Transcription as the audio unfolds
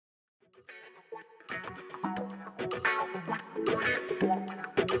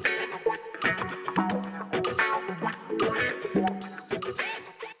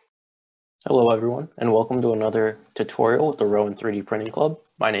Hello everyone, and welcome to another tutorial with the Rowan 3D Printing Club.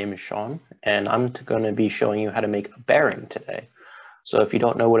 My name is Sean, and I'm going to be showing you how to make a bearing today. So if you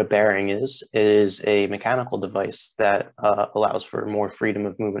don't know what a bearing is, it is a mechanical device that allows for more freedom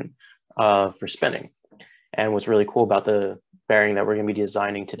of movement for spinning. And what's really cool about the bearing that we're going to be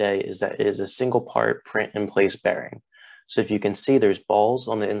designing today is that it is a single part print in place bearing. So if you can see, there's balls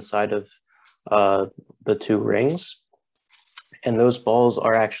on the inside of the two rings. And those balls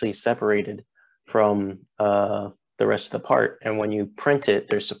are actually separated from the rest of the part. And when you print it,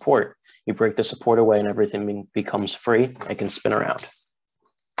 there's support. You break the support away and everything becomes free. It can spin around.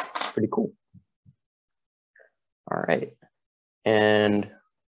 Pretty cool. All right. And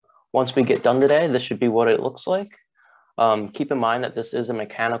once we get done today, this should be what it looks like. Keep in mind that this is a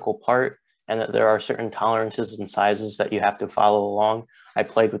mechanical part and that there are certain tolerances and sizes that you have to follow along. I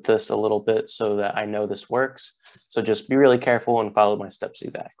played with this a little bit so that I know this works. So just be really careful and follow my steps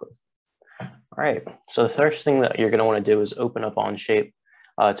exactly. All right, so the first thing that you're gonna wanna do is open up OnShape.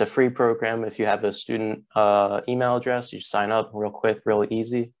 It's a free program. If you have a student email address, you sign up real quick, real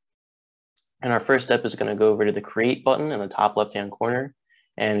easy. And our first step is gonna go over to the Create button in the top left-hand corner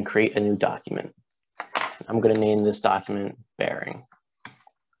and create a new document. I'm gonna name this document Bearing.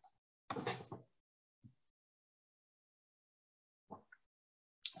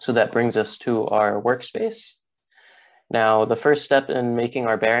 So that brings us to our workspace. Now, the first step in making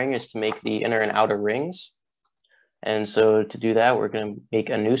our bearing is to make the inner and outer rings. And so to do that, we're going to make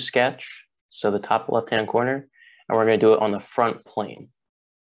a new sketch. So the top left-hand corner, and we're going to do it on the front plane.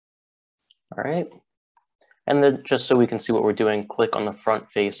 All right. And then just so we can see what we're doing, click on the front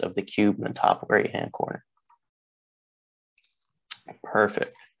face of the cube in the top right-hand corner.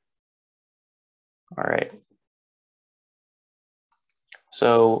 Perfect. All right.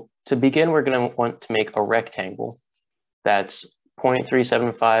 So to begin, we're going to want to make a rectangle that's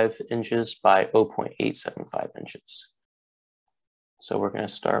 0.375 inches by 0.875 inches. So we're going to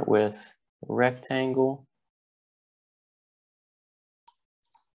start with a rectangle.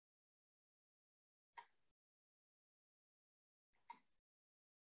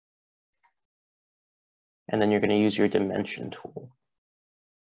 And then you're going to use your dimension tool.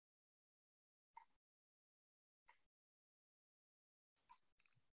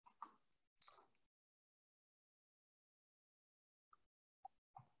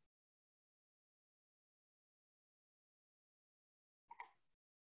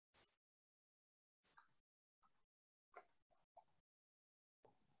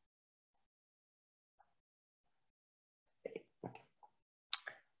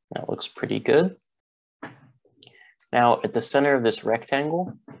 That looks pretty good. Now, at the center of this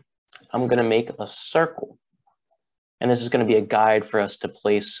rectangle, I'm going to make a circle. And this is going to be a guide for us to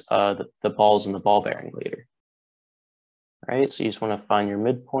place the balls in the ball bearing later. All right, so you just want to find your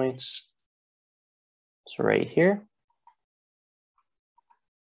midpoints. So right here.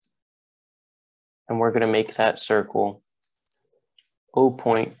 And we're going to make that circle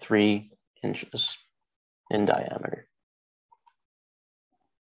 0.3 inches in diameter.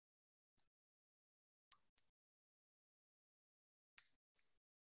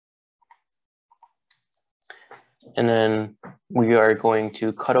 And then we are going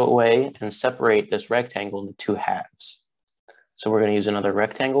to cut away and separate this rectangle into two halves. So we're going to use another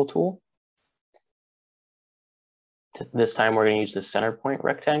rectangle tool. This time we're going to use the center point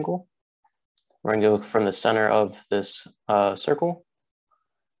rectangle. We're going to go from the center of this circle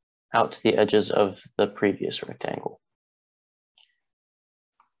out to the edges of the previous rectangle.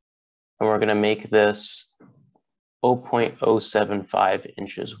 And we're going to make this 0.075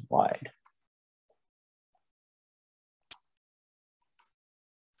 inches wide.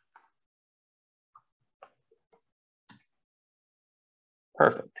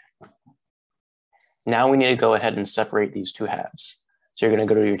 Perfect. Now we need to go ahead and separate these two halves. So you're going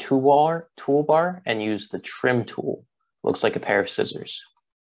to go to your toolbar and use the trim tool. Looks like a pair of scissors.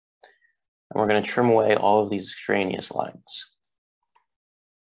 And we're going to trim away all of these extraneous lines.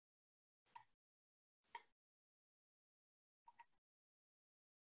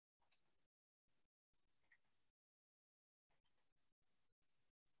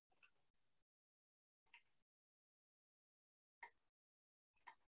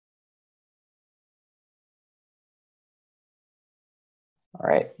 All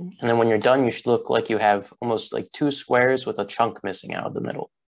right, and then when you're done, you should look like you have almost like two squares with a chunk missing out of the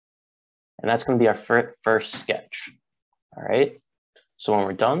middle. And that's going to be our first sketch. All right, so when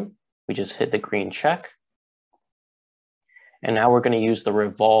we're done, we just hit the green check. And now we're going to use the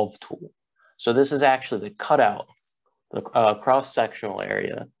Revolve tool. So this is actually the cutout the cross-sectional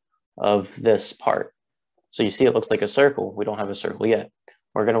area of this part. So you see it looks like a circle. We don't have a circle yet.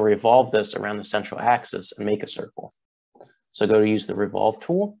 We're going to revolve this around the central axis and make a circle. So go to use the Revolve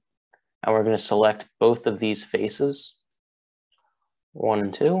tool, and we're going to select both of these faces, 1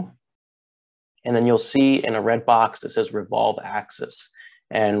 and 2. And then you'll see in a red box, it says Revolve Axis.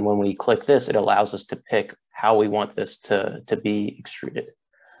 And when we click this, it allows us to pick how we want this to be extruded.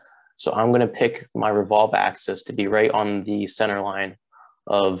 So I'm going to pick my Revolve Axis to be right on the center line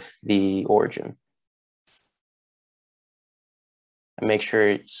of the origin. And make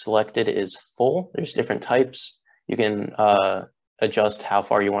sure selected is full. There's different types. You can adjust how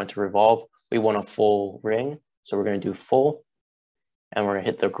far you want it to revolve. We want a full ring, so we're going to do full, and we're going to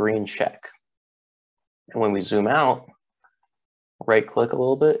hit the green check. And when we zoom out, right click a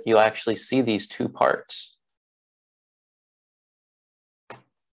little bit, you'll actually see these two parts.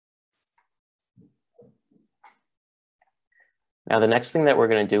 Now the next thing that we're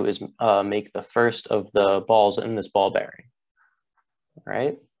going to do is make the first of the balls in this ball bearing. All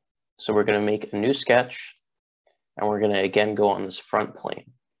right, so we're going to make a new sketch, and we're going to again go on this front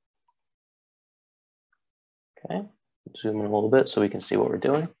plane. Okay, zoom in a little bit so we can see what we're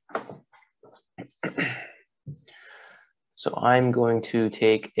doing. So I'm going to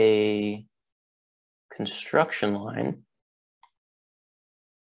take a construction line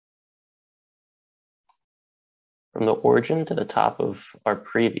from the origin to the top of our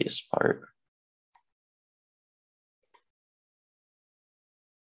previous part.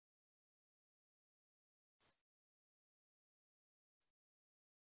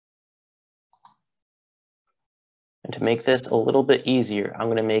 And to make this a little bit easier, I'm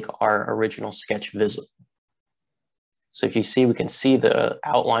going to make our original sketch visible. So if you see, we can see the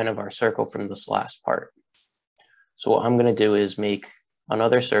outline of our circle from this last part. So what I'm going to do is make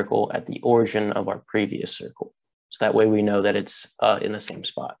another circle at the origin of our previous circle. So that way we know that it's in the same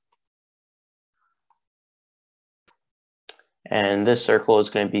spot. And this circle is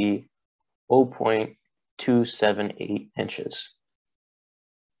going to be 0.278 inches.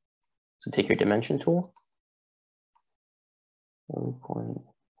 So take your dimension tool.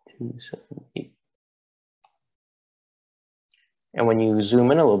 1.278. And when you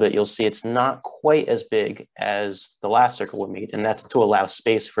zoom in a little bit, you'll see it's not quite as big as the last circle we made, and that's to allow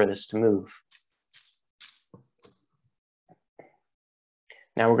space for this to move.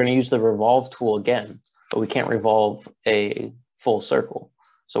 Now we're going to use the Revolve tool again, but we can't revolve a full circle.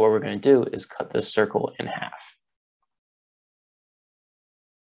 So what we're going to do is cut this circle in half.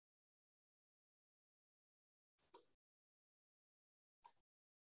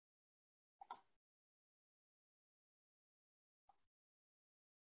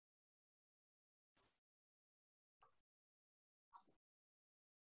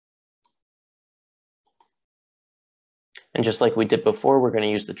 And just like we did before, we're going to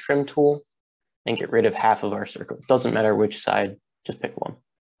use the trim tool and get rid of half of our circle. It doesn't matter which side, just pick one.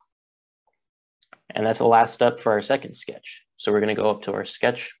 And that's the last step for our second sketch. So we're going to go up to our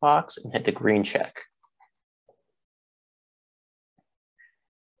sketch box and hit the green check.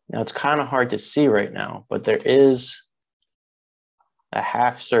 Now it's kind of hard to see right now, but there is a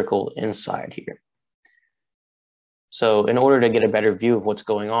half circle inside here. So in order to get a better view of what's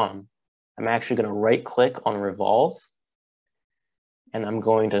going on, I'm actually going to right click on Revolve, and I'm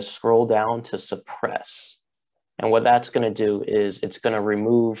going to scroll down to suppress. And what that's going to do is it's going to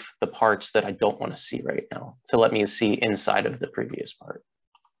remove the parts that I don't want to see right now to let me see inside of the previous part.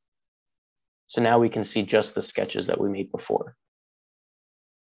 So now we can see just the sketches that we made before.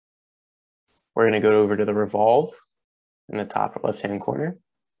 We're going to go over to the Revolve in the top left-hand corner.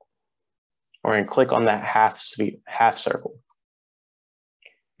 We're going to click on that half circle.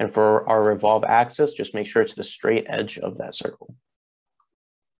 And for our Revolve Axis, just make sure it's the straight edge of that circle.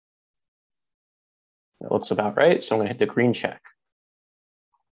 That looks about right, so I'm going to hit the green check.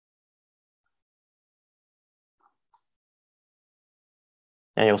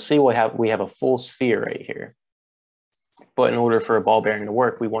 And you'll see we have a full sphere right here. But in order for a ball bearing to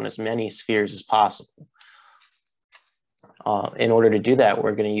work, we want as many spheres as possible. In order to do that,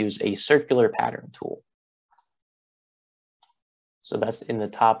 we're going to use a circular pattern tool. So that's in the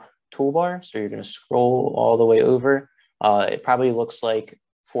top toolbar. So you're going to scroll all the way over. It probably looks like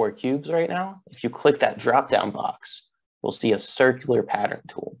 4 cubes right now. If you click that drop-down box, you'll see a circular pattern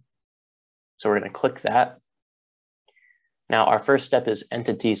tool. So we're going to click that. Now our first step is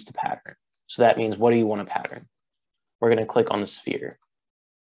entities to pattern. So that means, what do you want to pattern? We're going to click on the sphere.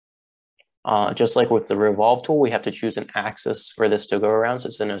 Just like with the Revolve tool, we have to choose an axis for this to go around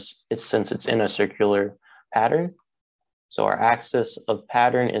since it's in a circular pattern. So our axis of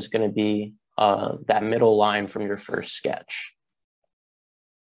pattern is going to be that middle line from your first sketch.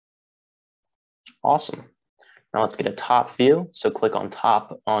 Awesome. Now let's get a top view. So click on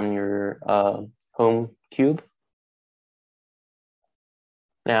top on your home cube.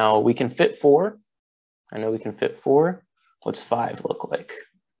 Now we can fit 4. I know we can fit 4. What's 5 look like?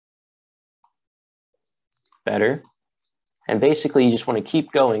 Better. And basically you just want to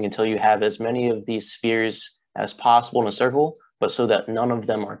keep going until you have as many of these spheres as possible in a circle, but so that none of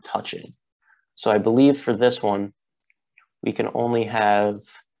them are touching. So I believe for this one, we can only have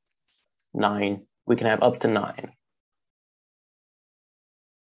 9. We can have up to 9.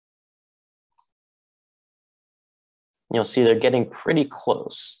 You'll see they're getting pretty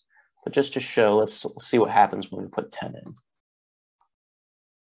close. But just to show, let's see what happens when we put 10 in.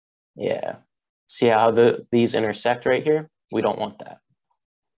 Yeah. See how these intersect right here? We don't want that.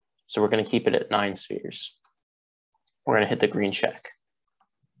 So we're going to keep it at 9 spheres. We're going to hit the green check.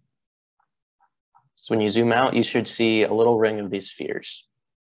 So when you zoom out, you should see a little ring of these spheres.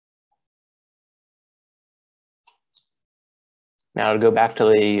 Now to go back to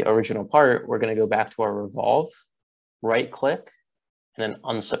the original part, we're going to go back to our revolve, right click, and then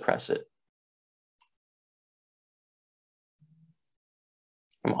unsuppress it.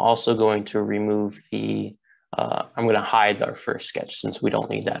 I'm also going to remove the, I'm going to hide our first sketch since we don't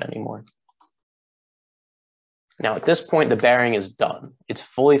need that anymore. Now at this point, the bearing is done. It's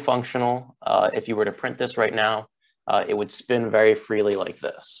fully functional. If you were to print this right now, it would spin very freely like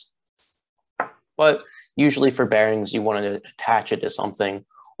this. But usually for bearings, you want to attach it to something,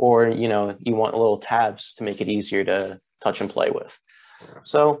 or you want little tabs to make it easier to touch and play with.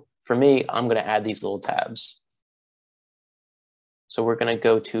 So for me, I'm going to add these little tabs. So we're going to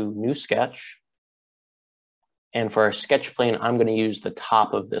go to New Sketch. And for our sketch plane, I'm going to use the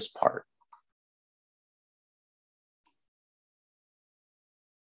top of this part.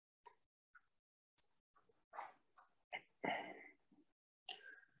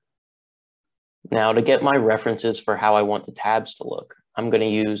 Now to get my references for how I want the tabs to look, I'm going to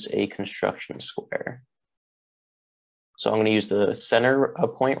use a construction square. So I'm going to use the center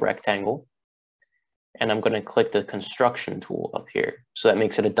point rectangle, and I'm going to click the construction tool up here. So that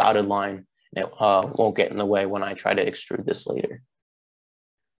makes it a dotted line, and it won't get in the way when I try to extrude this later.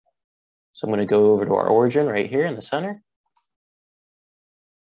 So I'm going to go over to our origin right here in the center.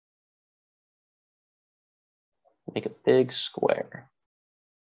 Make a big square.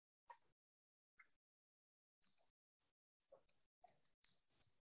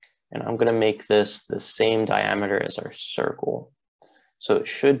 And I'm going to make this the same diameter as our circle. So it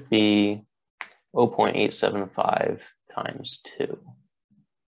should be 0.875 times 2.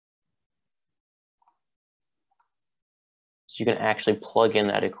 So you can actually plug in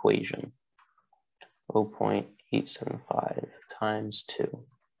that equation. 0.875 times 2.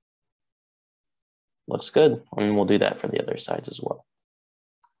 Looks good. And we'll do that for the other sides as well.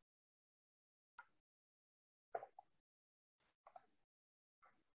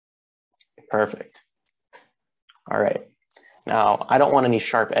 Perfect. All right. Now, I don't want any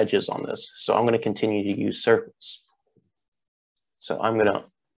sharp edges on this, so I'm going to continue to use circles. So I'm going to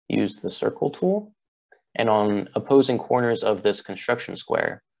use the circle tool, and on opposing corners of this construction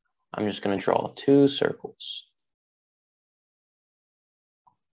square, I'm just going to draw 2 circles.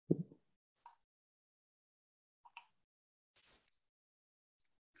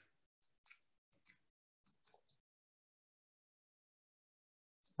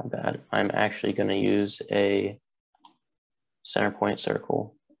 My bad. I'm actually going to use a center point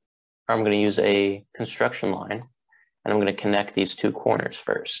circle. I'm going to use a construction line, and I'm going to connect these 2 corners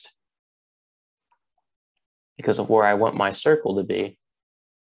first. Because of where I want my circle to be,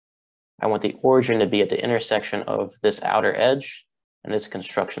 I want the origin to be at the intersection of this outer edge and this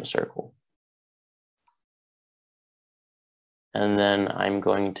construction circle. And then I'm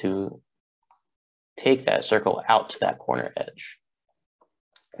going to take that circle out to that corner edge.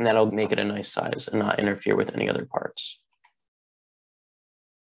 And that'll make it a nice size and not interfere with any other parts.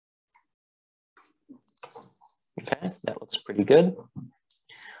 Okay, that looks pretty good.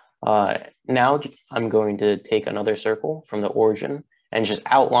 Now I'm going to take another circle from the origin and just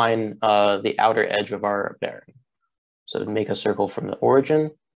outline the outer edge of our bearing. So make a circle from the origin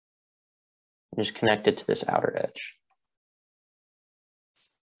and just connect it to this outer edge.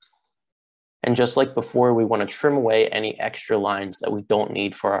 And just like before, we want to trim away any extra lines that we don't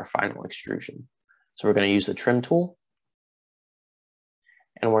need for our final extrusion. So we're going to use the trim tool,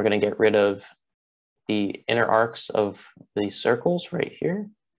 and we're going to get rid of the inner arcs of these circles right here.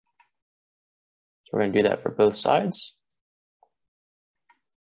 So we're going to do that for both sides.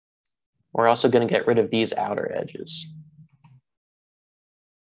 We're also going to get rid of these outer edges.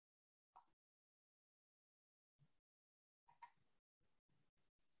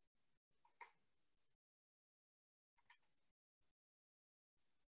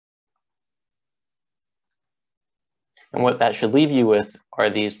 And what that should leave you with are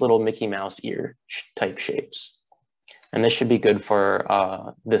these little Mickey Mouse ear type shapes. And this should be good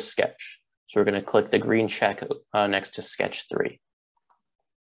for this sketch. So we're going to click the green check next to sketch 3.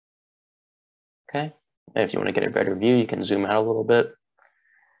 Okay. And if you want to get a better view, you can zoom out a little bit.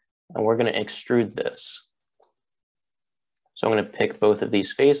 And we're going to extrude this. So I'm going to pick both of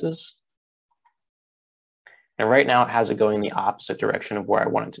these faces. And right now it has it going the opposite direction of where I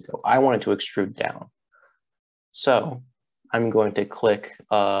want it to go. I want it to extrude down. So I'm going to click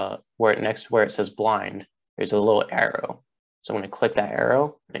next to where it says blind, there's a little arrow. So I'm going to click that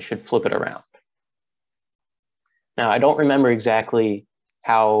arrow and it should flip it around. Now I don't remember exactly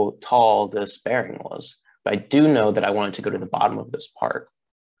how tall this bearing was, but I do know that I want it to go to the bottom of this part.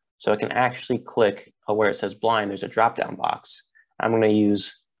 So I can actually click where it says blind, there's a drop-down box. I'm going to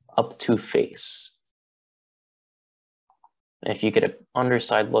use up to face. And if you get an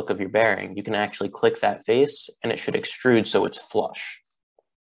underside look of your bearing, you can actually click that face and it should extrude so it's flush.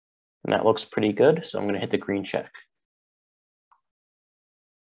 And that looks pretty good, so I'm going to hit the green check.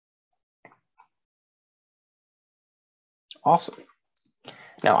 Awesome.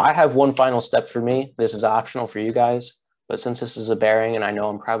 Now I have one final step for me. This is optional for you guys, but since this is a bearing and I know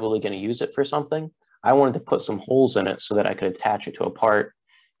I'm probably going to use it for something, I wanted to put some holes in it so that I could attach it to a part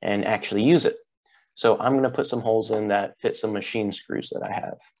and actually use it. So I'm going to put some holes in that fit some machine screws that I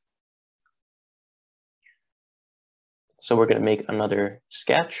have. So we're going to make another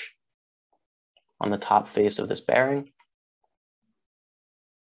sketch on the top face of this bearing.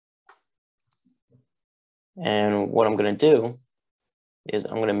 And what I'm going to do is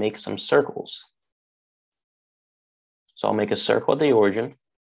I'm going to make some circles. So I'll make a circle at the origin.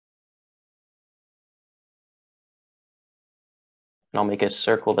 And I'll make a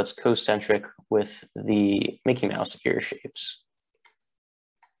circle that's concentric with the Mickey Mouse ear shapes.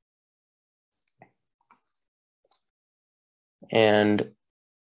 And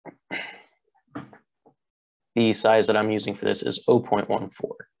the size that I'm using for this is 0.14.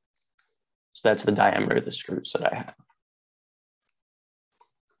 So that's the diameter of the screws that I have.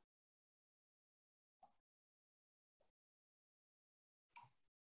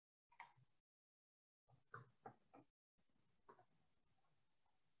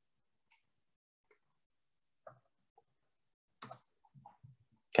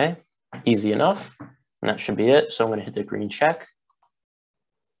 Okay, easy enough. And that should be it. So I'm going to hit the green check.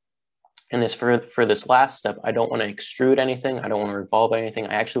 And this for this last step, I don't want to extrude anything. I don't want to revolve anything.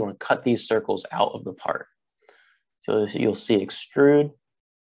 I actually want to cut these circles out of the part. So you'll see extrude.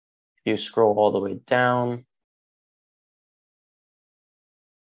 If you scroll all the way down,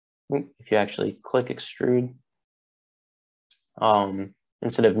 if you actually click extrude,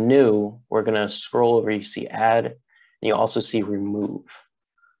 instead of new, we're going to scroll over, you see add, and you also see remove.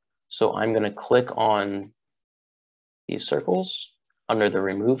 So I'm going to click on these circles under the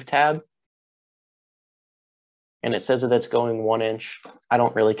remove tab. And it says that it's going 1 inch. I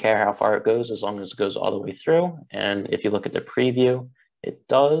don't really care how far it goes as long as it goes all the way through. And if you look at the preview, it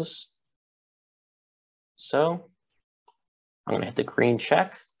does. So I'm going to hit the green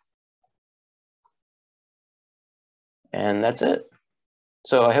check. And that's it.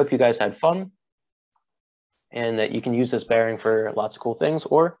 So I hope you guys had fun and that you can use this bearing for lots of cool things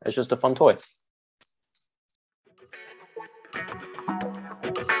or as just a fun toy.